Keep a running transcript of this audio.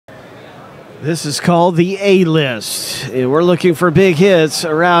This is called the A-List. And we're looking for big hits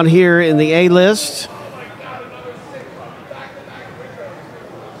around here in the A-List.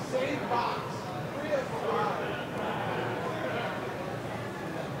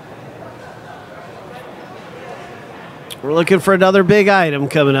 We're looking for another big item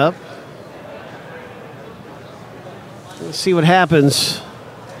coming up. Let's see what happens.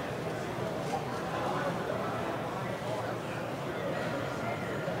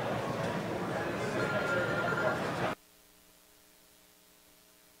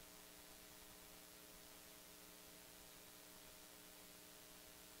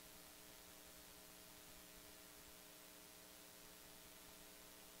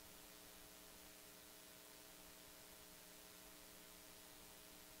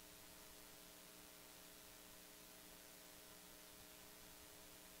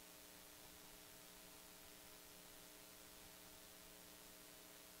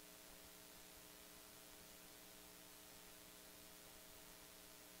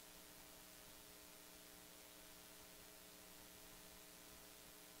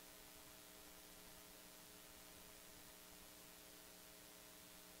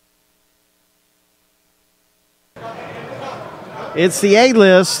 It's the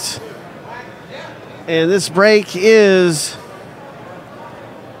A-List, and this break is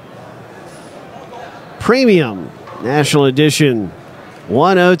Premium National Edition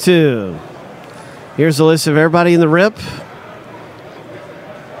 102. Here's the list of everybody in the rip.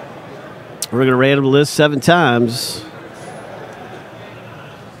 We're going to random list 7 times.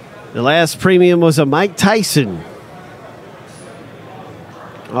 The last premium was a Mike Tyson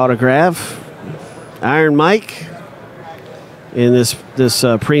autograph. Iron Mike. In this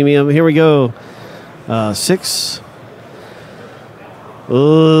premium. Here we go. 6.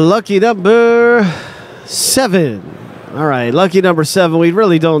 Lucky number 7. All right, lucky number 7. We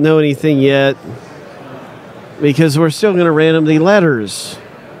really don't know anything yet because we're still going to random the letters.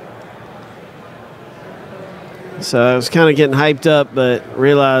 So I was kind of getting hyped up, but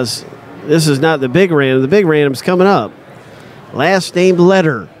realized this is not the big random. The big random's coming up. Last name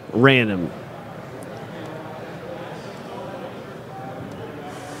letter random.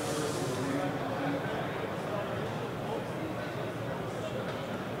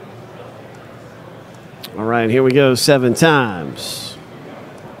 All right, here we go 7 times.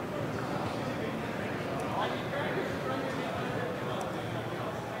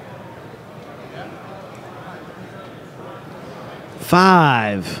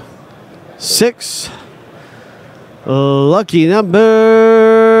 Five, 6. Lucky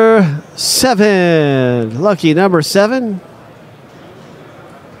number 7. Lucky number 7.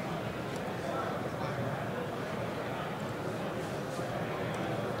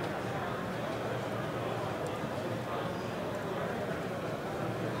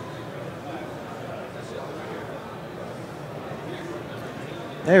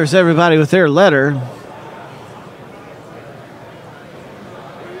 There's everybody with their letter.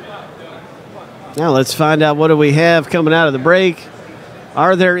 Now let's find out what do we have coming out of the break.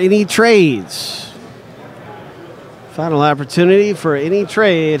 Are there any trades? Final opportunity for any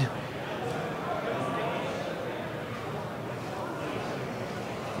trade.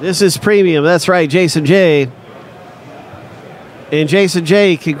 This is premium. That's right, Jason J. And Jason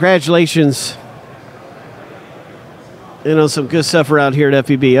J, congratulations. You know, some good stuff around here at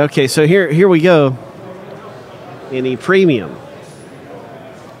FEB. Okay, so here we go. Any premium.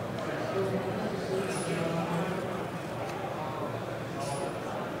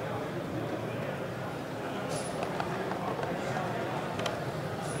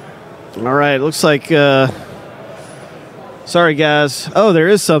 All right, looks like, sorry guys. Oh, there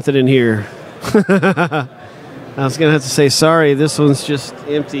is something in here. I was going to have to say sorry. This one's just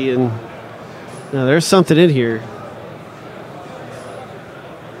empty, and no, there's something in here.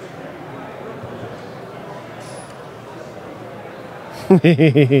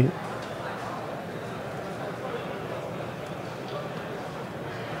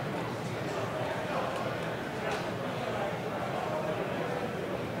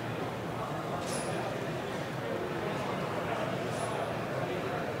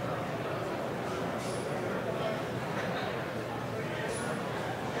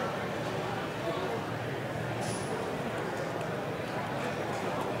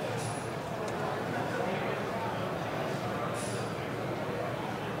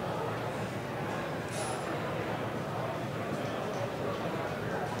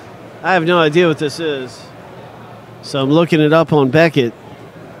 I have no idea what this is, so I'm looking it up on Beckett.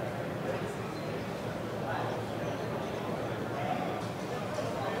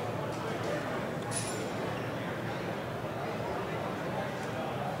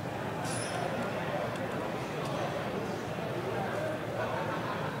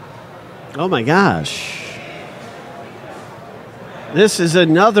 Oh my gosh. This is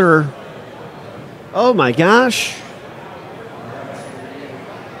another. Oh my gosh.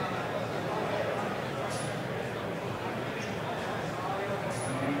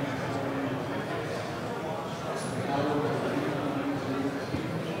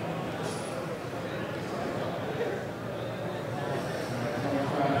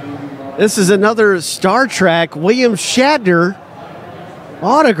 This is another Star Trek William Shatner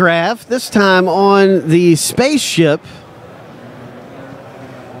autograph, this time on the spaceship.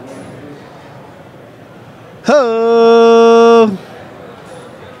 Ho!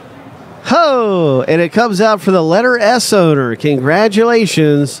 Ho! And it comes out for the letter S owner.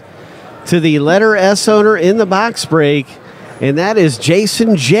 Congratulations to the letter S owner in the box break, and that is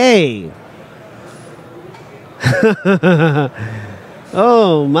Jason J.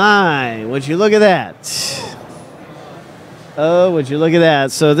 Oh my, would you look at that? Oh, would you look at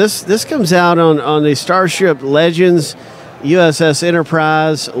that? So this comes out on the Starship Legends USS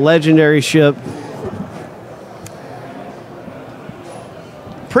Enterprise legendary ship.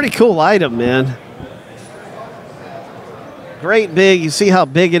 Pretty cool item, man. Great big. You see how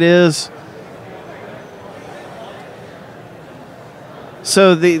big it is?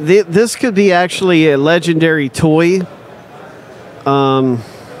 So this could be actually a legendary toy. Well,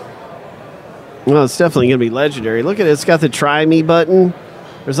 it's definitely going to be legendary. Look at it. It's got the Try Me button.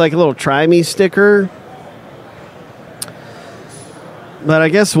 There's like a little Try Me sticker. But I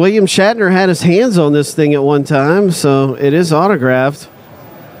guess William Shatner had his hands on this thing at one time, so it is autographed.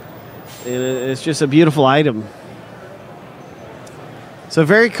 And it's just a beautiful item. So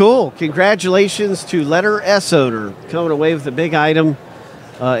very cool. Congratulations to letter S owner. Coming away with a big item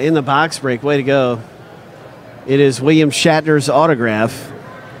in the box break. Way to go. It is William Shatner's autograph.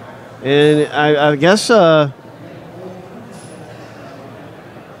 And I guess I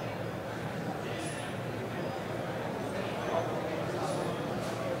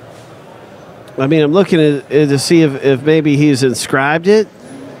mean, I'm looking at it to see if maybe he's inscribed it.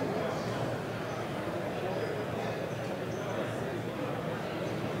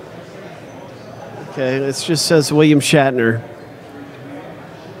 Okay, it just says William Shatner.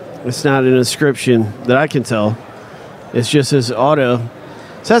 It's not an inscription that I can tell. It's just his auto.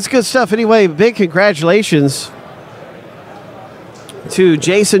 So that's good stuff. Anyway, big congratulations to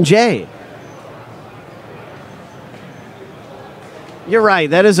Jason J. You're right.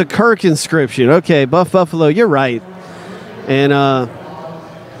 That is a Kirk inscription. Okay, Buff Buffalo, you're right. And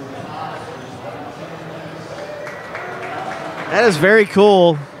that is very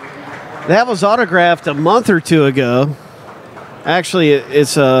cool. That was autographed a month or two ago. Actually,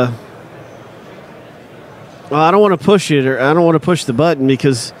 it's well, I don't want to push it, or I don't want to push the button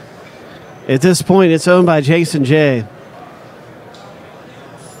because at this point it's owned by Jason J.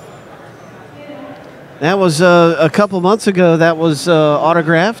 That was a couple months ago. That was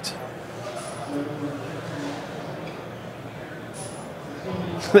autographed.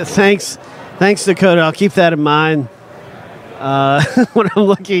 Thanks, Dakota. I'll keep that in mind when I'm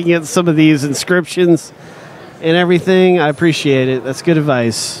looking at some of these inscriptions and everything. I appreciate it. That's good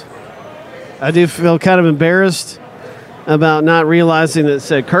advice. I do feel kind of embarrassed about not realizing that it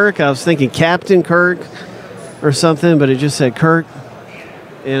said Kirk. I was thinking Captain Kirk or something, but it just said Kirk.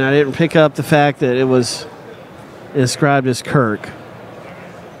 And I didn't pick up the fact that it was inscribed as Kirk.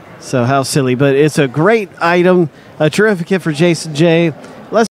 So how silly. But it's a great item, a terrific hit for Jason J.